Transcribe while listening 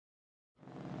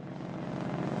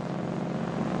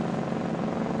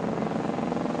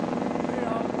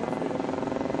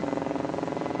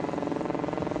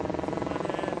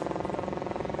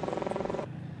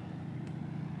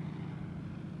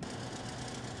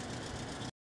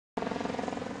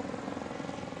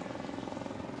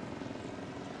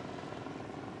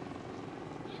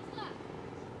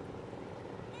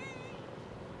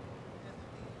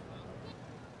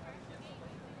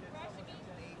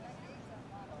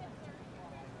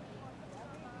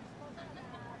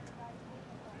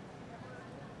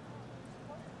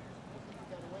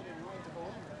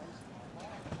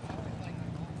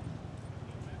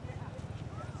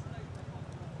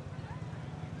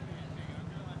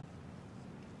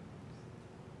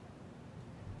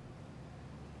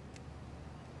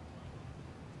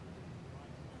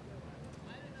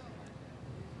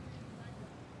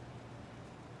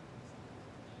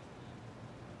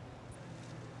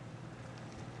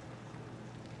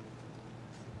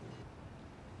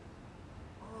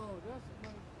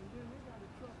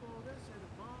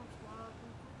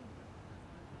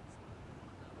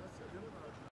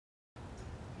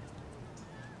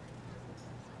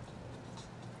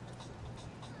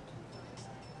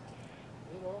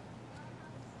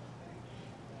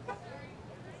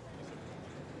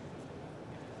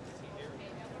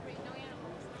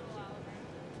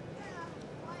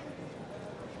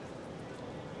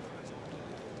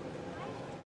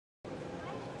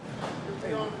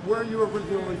where are you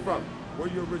originally from? Where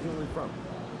are you originally from?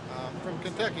 From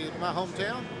Kentucky, my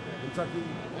hometown, Kentucky.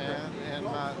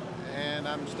 and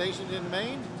I'm stationed in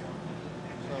Maine.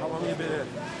 So How long have you been here?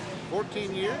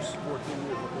 14 years. 14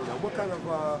 years. Okay. Now, what kind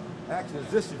of action is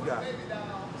this you've got?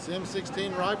 It's the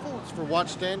M16 rifle. It's for watch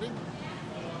standing.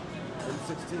 M16.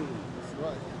 That's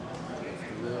right. It's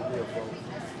the real deal, folks.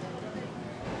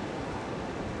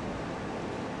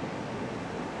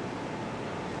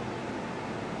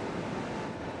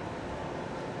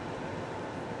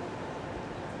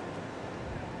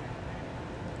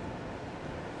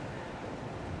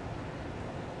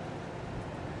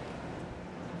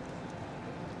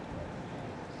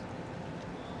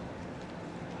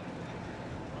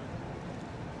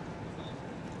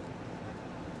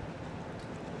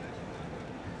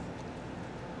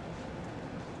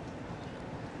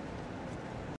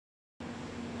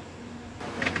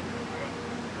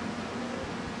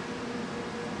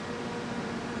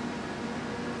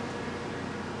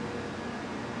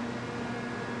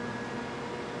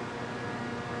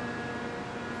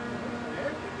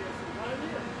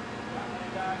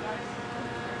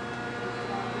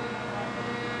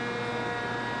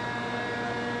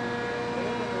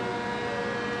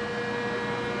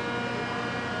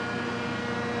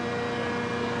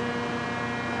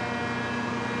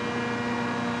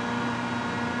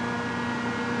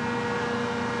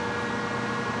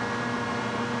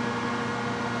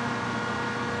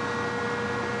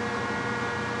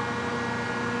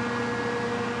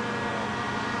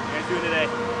 Doing today?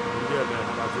 Good, man.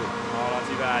 How about you? Oh, not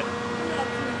too bad.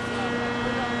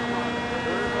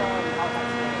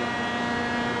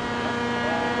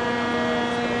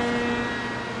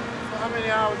 So how many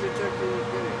hours it took you to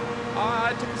get here?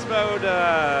 It took us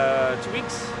about 2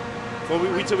 weeks. Well,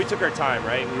 we took our time,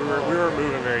 right? We were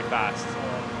moving very fast.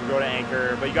 We go to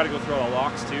anchor, but you got to go through all the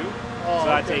locks too. So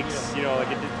that takes like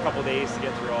a couple days to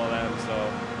get through all of them. So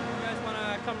you guys want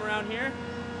to come around here?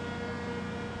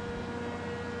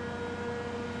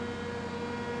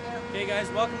 Okay guys,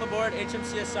 welcome aboard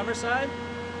HMCS Summerside.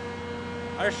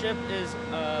 Our ship is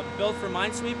built for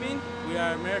minesweeping. We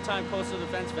are maritime coastal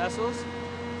defense vessels.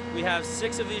 We have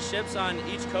 6 of these ships on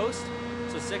each coast.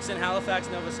 So 6 in Halifax,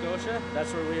 Nova Scotia.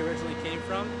 That's where we originally came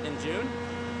from in June.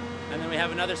 And then we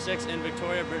have another 6 in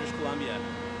Victoria, British Columbia.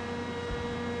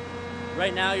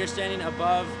 Right now you're standing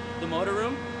above the motor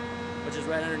room, which is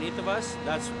right underneath of us.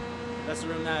 That's the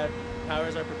room that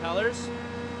powers our propellers.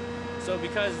 So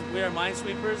because we are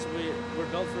minesweepers, we're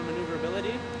built for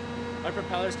maneuverability. Our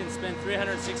propellers can spin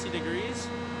 360 degrees,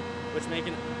 which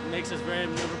makes us very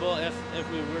maneuverable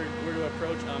if we were to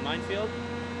approach a minefield.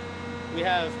 We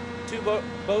have 2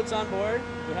 boats on board.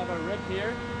 We have our rig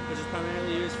here, which is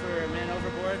primarily used for man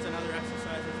overboards and other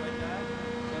exercises like that.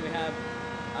 And we have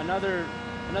another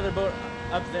boat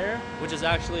up there, which is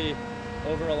actually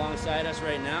over alongside us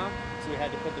right now. So we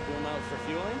had to put the boom out for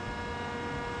fueling.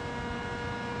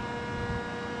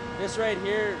 This right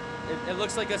here, it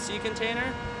looks like a sea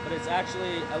container, but it's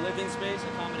actually a living space,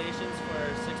 accommodations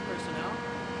for 6 personnel.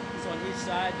 So on each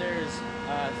side there's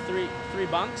three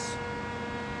bunks.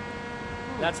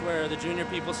 That's where the junior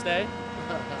people stay,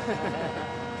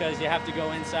 because you have to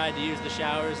go inside to use the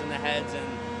showers and the heads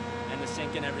and the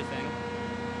sink and everything.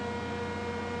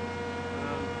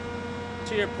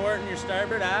 To your port and your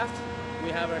starboard aft, we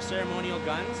have our ceremonial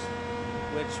guns,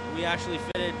 which we actually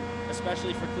fitted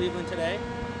especially for Cleveland today.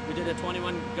 We did a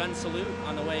 21 gun salute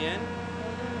on the way in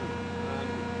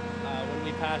when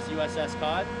we passed USS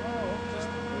Cod, just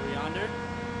over yonder.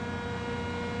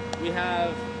 We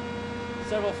have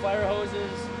several fire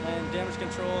hoses and damage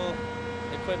control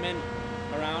equipment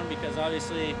around, because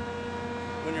obviously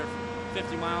when you're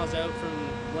 50 miles out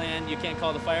from land you can't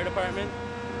call the fire department.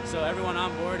 So everyone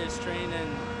on board is trained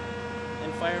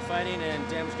in firefighting and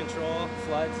damage control,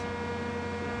 floods,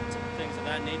 things of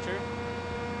that nature.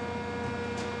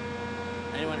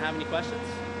 Anyone have any questions?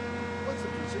 What's the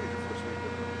procedure for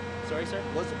sweeping? Sorry, sir?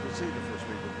 What's the procedure for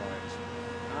sweeping mines?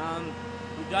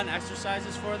 We've done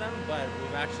exercises for them, but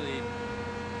we've actually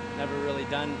never really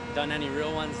done any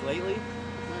real ones lately.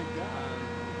 Thank God.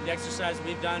 The exercise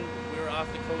we've done, we were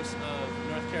off the coast of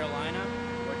North Carolina,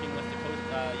 working with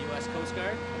the U.S. Coast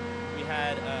Guard. We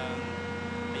had a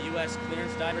U.S.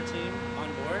 clearance diver team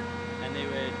on board, and they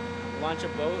would launch a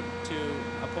boat to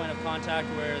a point of contact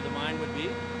where the mine would be,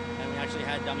 and we actually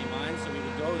had dummy mines, so we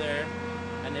would go there,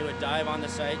 and they would dive on the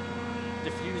site,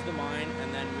 defuse the mine,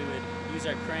 and then we would use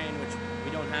our crane, which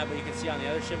we don't have, but you can see on the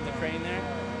other ship the crane there,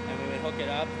 and we would hook it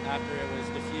up after it was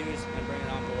diffused and bring it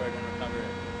on board and recover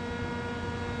it.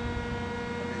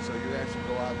 Okay, so you actually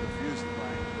go out and defuse the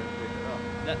mine and then pick it up.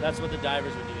 That's what the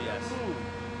divers would do, yes.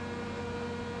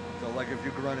 So like if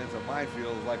you could run into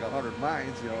minefields, like 100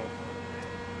 mines, you know.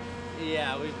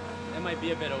 Yeah, it might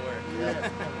be a bit of work. Yeah.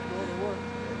 Go to work.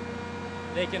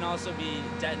 They can also be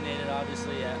detonated,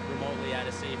 obviously, remotely at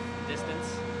a safe distance.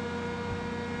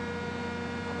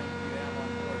 How many do you have on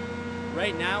board?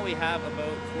 Right now, we have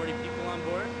about 40 people on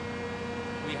board.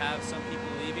 We have some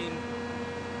people leaving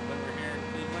when we're here in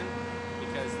Cleveland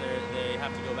because they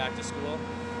have to go back to school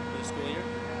for the school year.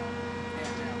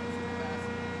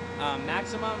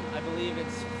 Maximum, I believe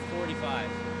it's 45.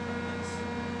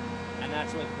 And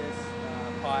that's with this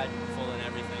pod full and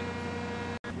everything.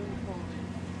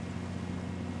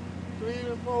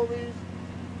 Cleveland police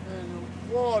and the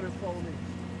water police.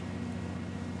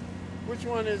 Which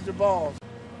one is the boss?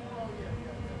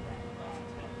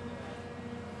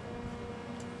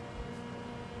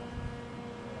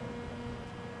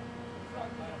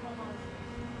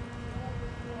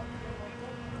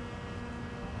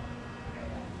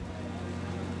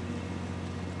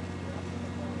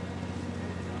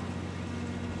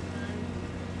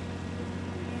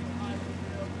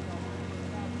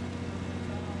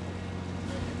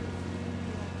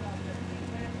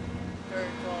 Third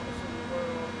tallest in the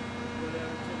world,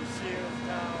 whatever, to the Sears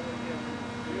Tower,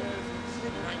 yours is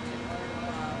 1945.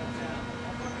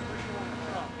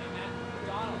 Hey man,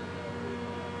 Donald,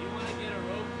 you want to get a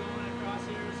rope going across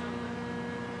here or something?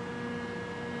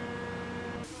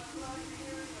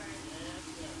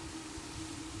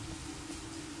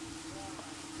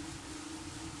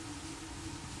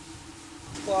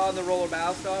 Claw on the roller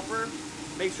bow stopper,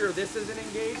 make sure this isn't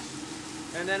engaged,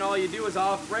 and then all you do is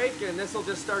off brake and this will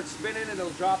just start spinning and it'll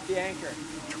drop the anchor.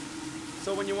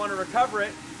 So when you want to recover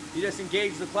it, you just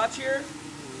engage the clutch here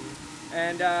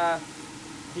and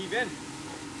heave in.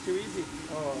 Too easy.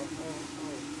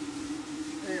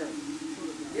 Here.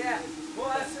 Yeah,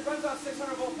 well it runs off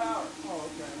 600 volt power. Oh,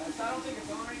 okay. I don't think it's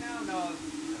on right now, no.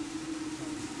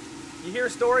 You hear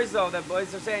stories though that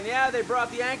boys are saying, yeah, they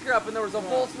brought the anchor up and there was a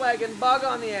Volkswagen bug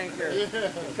on the anchor.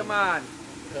 Yeah. Come on.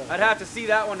 I'd have to see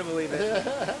that one to believe it.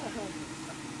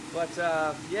 But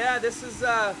yeah, this is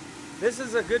a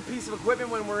good piece of equipment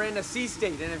when we're in a sea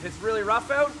state, and if it's really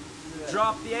rough out,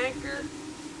 drop the anchor.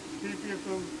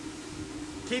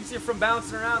 Keeps you from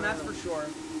bouncing around, that's for sure.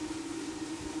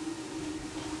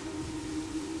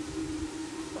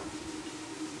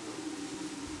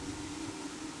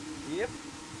 Yep.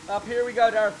 Up here we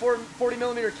got our 40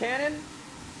 millimeter cannon.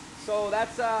 So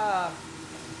that's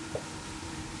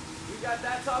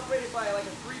that's operated by like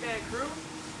a 3-man crew.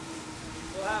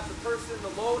 We'll have the person, the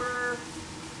loader,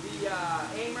 the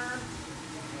aimer,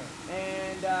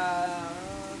 and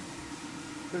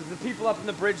there's the people up in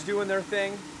the bridge doing their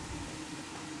thing.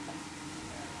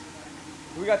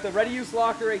 We got the ready-use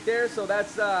locker right there, so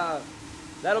that's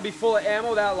that'll be full of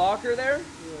ammo. That locker there.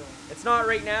 Yeah. It's not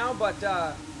right now, but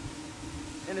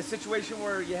in a situation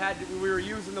where we were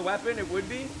using the weapon, it would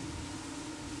be.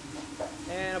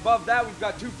 And above that, we've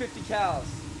got 250 cals.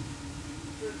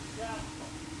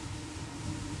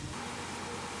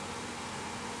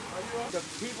 The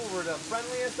people were the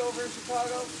friendliest over in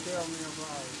Chicago. Tell me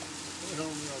about it.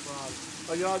 Tell me about it.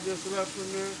 Oh, y'all just left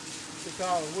from there?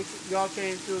 Chicago. Y'all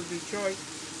came to Detroit,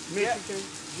 Michigan?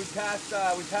 Yeah. We passed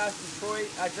Detroit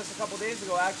just a couple days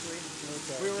ago, actually.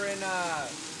 Okay. We were in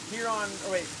here on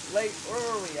Lake. Where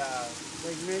were we?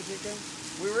 Lake Michigan.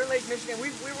 We were in Lake Michigan.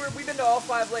 We've been to all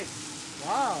 5 lakes.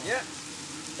 Wow. Yeah.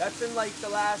 That's in like the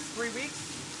last 3 weeks.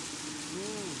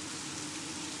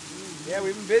 Yeah,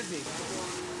 we've been busy.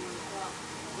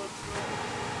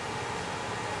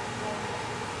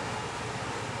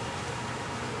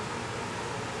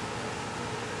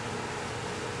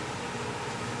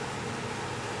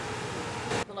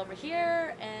 Over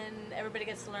here, and everybody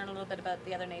gets to learn a little bit about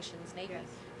the other nation's navy. Yes.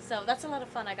 So that's a lot of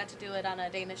fun. I got to do it on a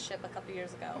Danish ship a couple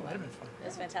years ago. Oh, that'd been fun. It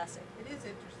was fantastic. It is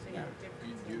interesting. Yeah.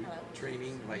 Different. You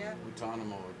training like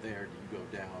Guantanamo there? Do you go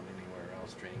down anywhere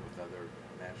else training with other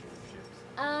national ships?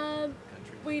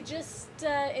 Countries? We just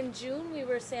in June we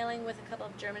were sailing with a couple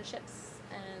of German ships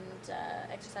and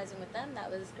exercising with them.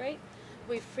 That was great.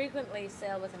 We frequently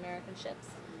sail with American ships.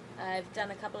 I've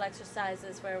done a couple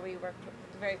exercises where we work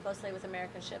very closely with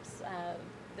American ships.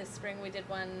 This spring we did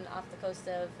one off the coast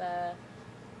of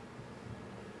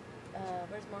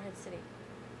where's Morehead City?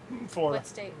 Florida. What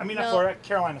state? I mean, No. not Florida,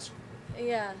 Carolinas.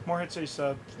 Yeah. Morehead City's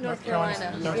North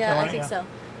Carolina. North Yeah, Carolina, I think so.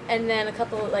 And then a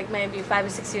couple, like maybe 5 or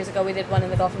 6 years ago, we did one in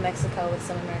the Gulf of Mexico with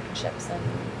some American ships,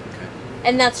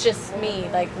 and that's just me.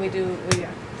 Like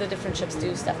the different ships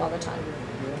do stuff all the time.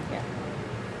 Yeah.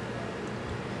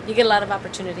 You get a lot of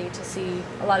opportunity to see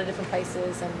a lot of different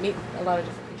places and meet a lot of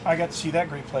different people. I got to see that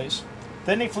great place.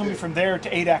 Then they flew me from there to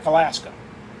Adak, Alaska.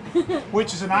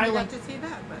 which is an I'd island. like to see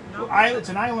that, but no. It's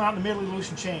an island out in the middle of the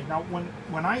Aleutian chain. Now,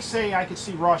 when I say I could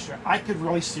see Russia, I could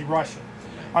really see Russia.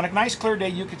 On a nice clear day,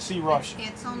 you could see Russia.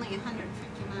 It's only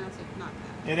 150 miles, if not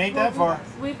that. It ain't that far.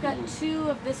 We've got 2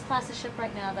 of this class of ship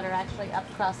right now that are actually up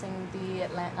crossing the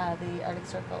Arctic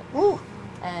Circle. Ooh.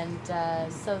 And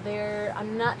so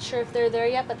I'm not sure if they're there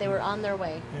yet, but they were on their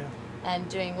way Yeah. and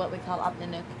doing what we call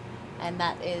Opnanuk, and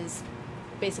that is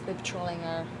basically patrolling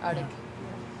our Arctic.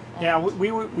 Yeah,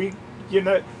 we we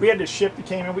had this ship that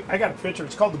came in. I got a picture.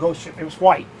 It's called the Ghost Ship. It was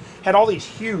white, had all these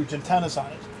huge antennas on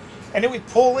it, and it would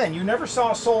pull in. You never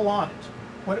saw a soul on it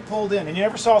when it pulled in, and you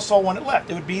never saw a soul when it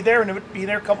left. It would be there, and it would be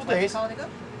there a couple days.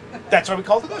 That's why we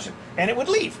call it the Ghost Ship, and it would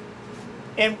leave.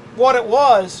 And what it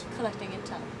was, Collecting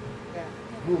intel.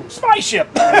 spy ship.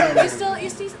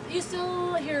 You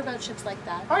still hear about ships like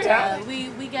that. Oh, yeah.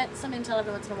 We get some intel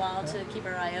every once in a while to keep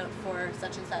our eye out for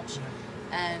such and such,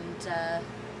 and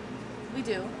we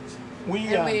do.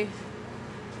 And we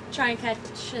try and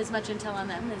catch as much intel on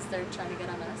them as they're trying to get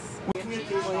on us.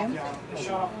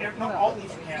 Shut off all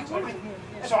these cams.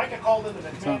 So I got called into the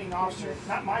commanding officer,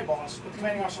 not my boss, but the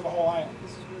commanding officer of the whole island,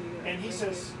 and he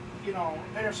says, you know,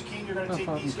 hey, Mr. King, you're going to take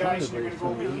these guys, and you're going to go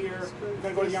over here, you're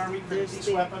going to go to the army, bring these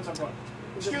weapons. I'm going,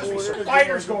 excuse me, sir,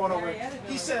 fighters going over.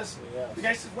 He says, the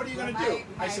guy says, what are you going to do?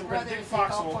 I said, we're going to dig a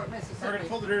foxhole, and we're going to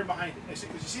pull the dirt behind it. I said,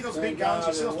 because you see those big guns,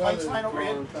 you see those planes flying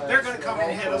overhead? They're going to come in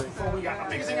and hit us before we got them.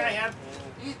 The biggest thing I had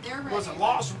was a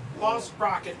lost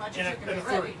rocket and a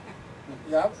 30.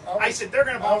 I said, they're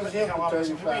going to bomb the hell out of us.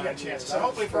 We ain't got a chance. I said,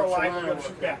 hopefully for a while we're going to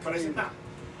shoot back. But I said, nah.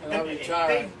 And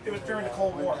it was during the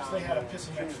Cold War, so they had a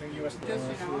pissing match for the U.S. So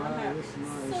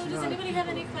does anybody have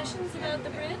any questions about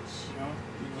the bridge?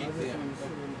 You keep the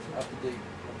up-to-date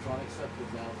electronic stuff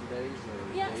with nowadays,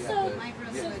 or Yeah, they so have My to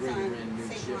brother get was ready on to run new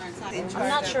St. ships? Lawrence. I'm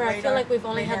not sure. I feel like we've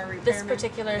only had this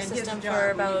particular system for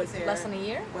about less than a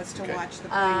year. Was to watch the planes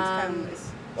come.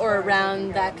 Or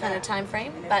around that kind of time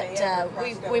frame. But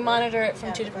we monitor it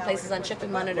from 2 different places on ship. We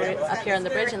monitor it up here on the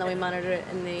bridge, and then we monitor it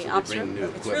in the ops Bring room. new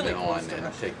equipment on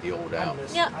and take the old out.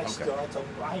 Yeah.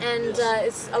 And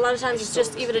it's a lot of times it's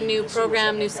just even a new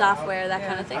program, new software, that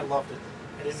kind of thing. I loved it.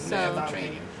 I didn't So- have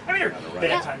training. I mean, there were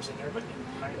bad times in there, but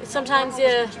Sometimes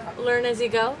you learn as you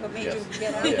go. Yes.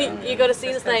 You go to see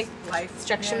it's like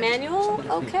instruction manual.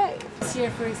 Okay. This year,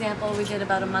 for example, we did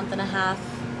about a month and a half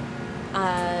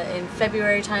in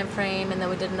February time frame, and then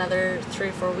we did another 3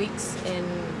 or 4 weeks in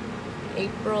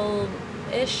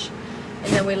April-ish,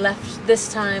 and then we left.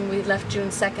 This time we left June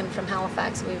 2nd from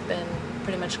Halifax. We've been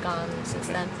pretty much gone since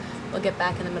then. We'll get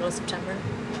back in the middle of September,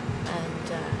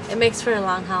 and it makes for a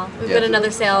long haul. We've got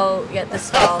another sail yet this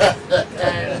fall,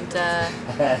 and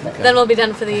then we'll be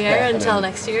done for the year until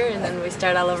next year, and then we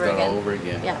start all over again. All over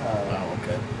again. Yeah. Wow,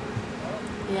 okay.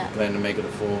 Yeah. Plan to make it a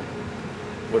full.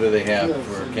 What do they have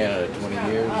for Canada? 20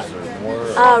 years or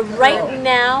more? Right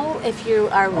now, if you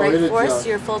are Right Force,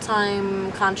 your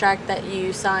full-time contract that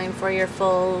you sign for your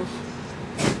full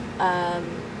time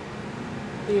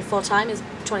is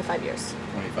 25 years.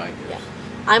 25 years. Yeah.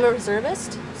 I'm a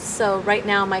reservist, so right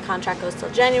now my contract goes till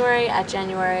January. At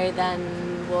January,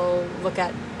 then we'll look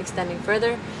at extending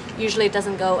further. Usually it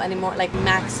doesn't go anymore, like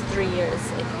max 3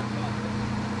 years.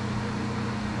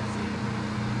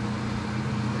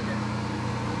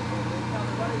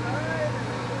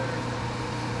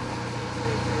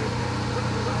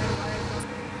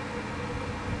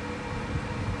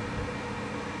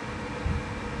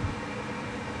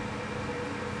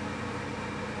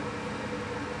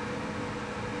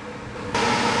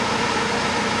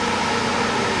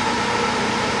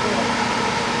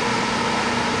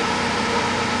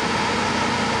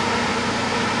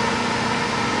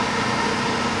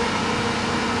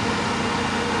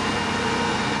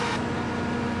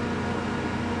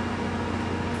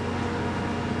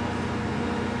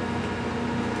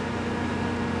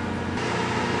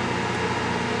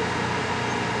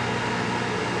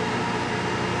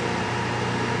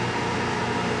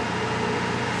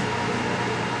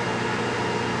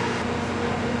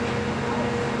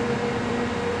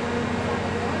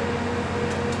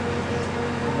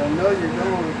 I know you're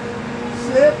going.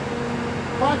 Sip.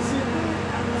 Foxy.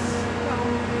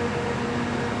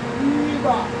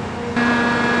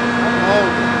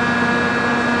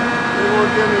 They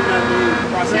won't give me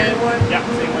nothing. same way. Yeah,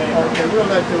 same way. Okay, we'll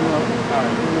let them know. All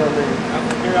right. We'll leave.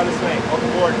 Here on this way.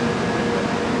 Welcome aboard.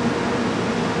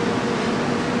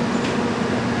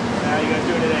 How you guys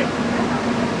doing today?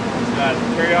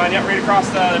 Carry on. Yep, right across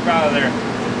the bow there.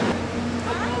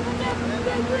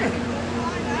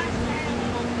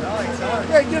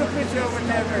 Hey, get a picture over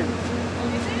there.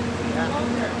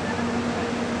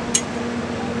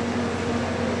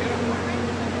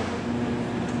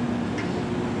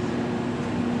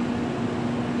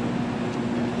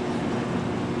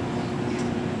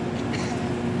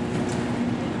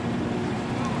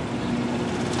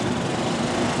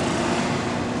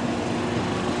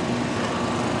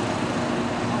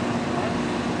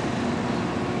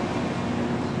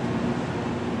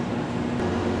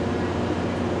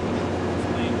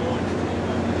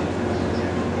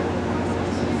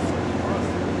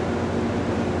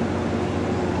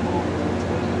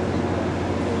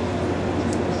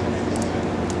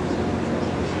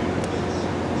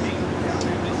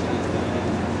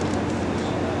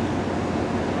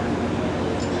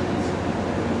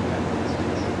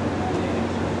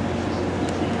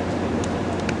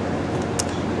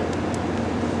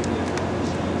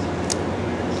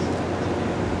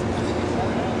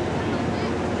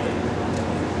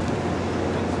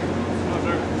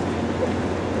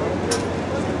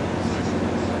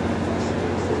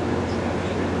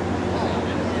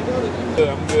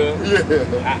 I'm good.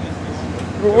 Yeah.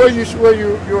 Well,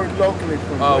 you're locally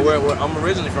from? I'm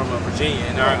originally from Virginia,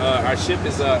 and our ship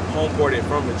is home ported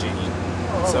from Virginia.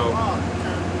 So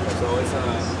it's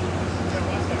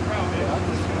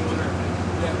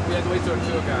we have to wait till the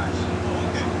tour guide.